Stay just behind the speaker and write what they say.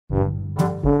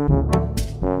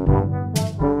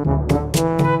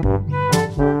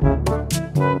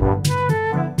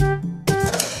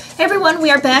we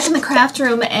are back in the craft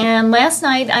room, and last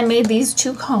night I made these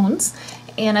 2 cones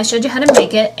and I showed you how to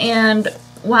make it, and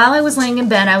while I was laying in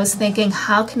bed I was thinking,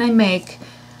 how can I make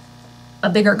a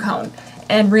bigger cone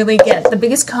and really get the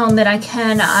biggest cone that I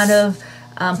can out of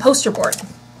poster board.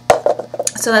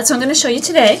 So that's what I'm going to show you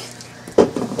today.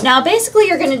 Now basically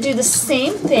you're going to do the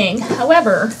same thing,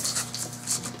 however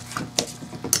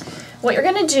what you're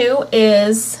going to do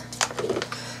is,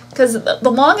 because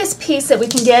the longest piece that we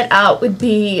can get out would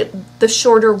be the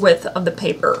shorter width of the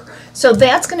paper. So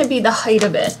that's going to be the height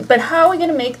of it. But how are we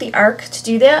going to make the arc to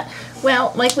do that?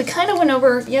 Well, like we kind of went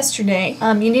over yesterday,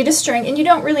 you need a string, and you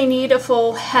don't really need a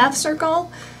full half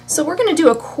circle. So we're going to do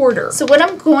a quarter. So what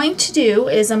I'm going to do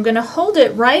is I'm going to hold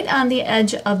it right on the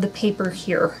edge of the paper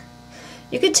here.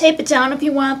 You could tape it down if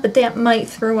you want, but that might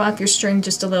throw off your string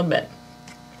just a little bit.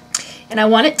 And I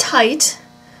want it tight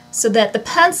so that the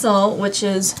pencil, which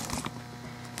is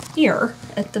here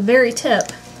at the very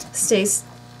tip, stays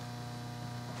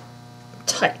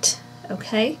tight.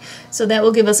 Okay, so that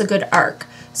will give us a good arc.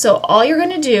 So all you're going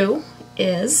to do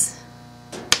is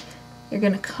you're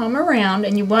going to come around,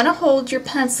 and you want to hold your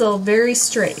pencil very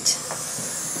straight.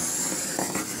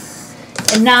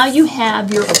 And now you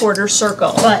have your quarter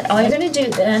circle. But all you're going to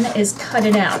do then is cut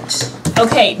it out.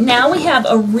 Okay, now we have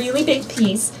a really big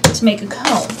piece to make a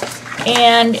cone.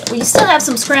 And we still have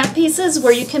some scrap pieces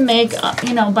where you can make,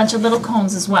 you know, a bunch of little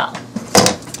cones as well.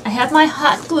 I have my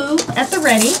hot glue at the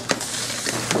ready.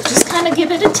 Just kind of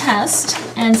give it a test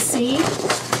and see.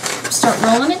 Start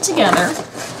rolling it together.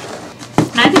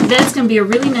 And I think that's going to be a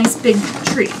really nice big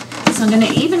tree. So I'm going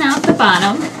to even out the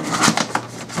bottom.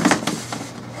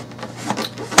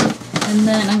 And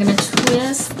then I'm going to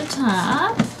twist the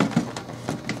top.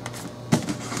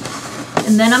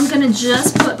 And then I'm going to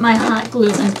just put my hot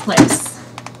glue in place.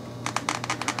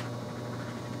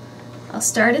 I'll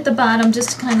start at the bottom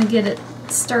just to kind of get it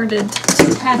started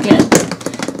to tack it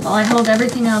while I hold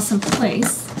everything else in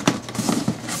place.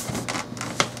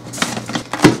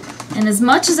 And as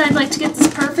much as I'd like to get this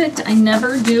perfect, I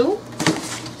never do.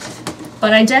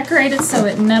 But I decorate it so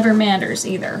it never matters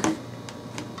either.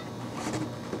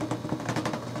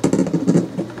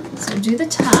 So do the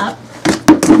top.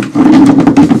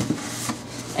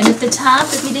 And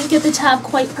if you didn't get the top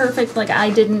quite perfect like I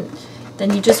didn't,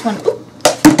 then you just want to,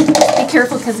 be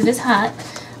careful because it is hot,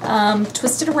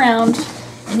 twist it around,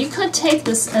 and you could tape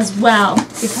this as well,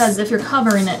 because if you're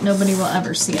covering it, nobody will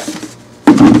ever see it.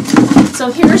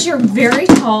 So here's your very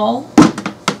tall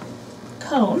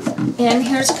cone, and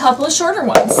here's a couple of shorter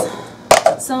ones.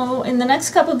 So in the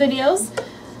next couple of videos,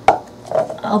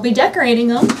 I'll be decorating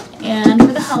them and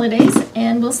for the holidays,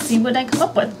 and we'll see what I come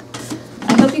up with.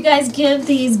 I hope you guys give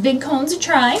these big cones a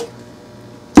try,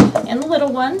 and the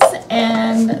little ones,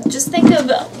 and just think of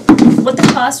what the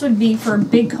cost would be for a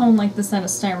big cone like this out of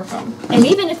styrofoam. And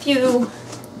even if you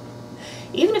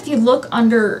look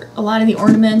under a lot of the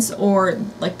ornaments or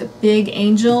like the big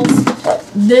angels,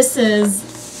 this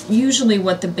is usually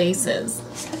what the base is.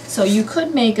 So you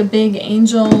could make a big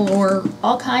angel or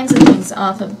all kinds of things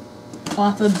off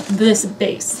of this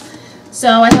base.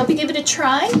 So I hope you give it a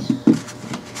try.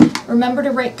 Remember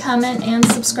to rate, comment, and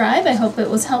subscribe. I hope it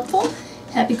was helpful.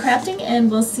 Happy crafting,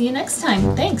 and we'll see you next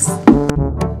time. Thanks!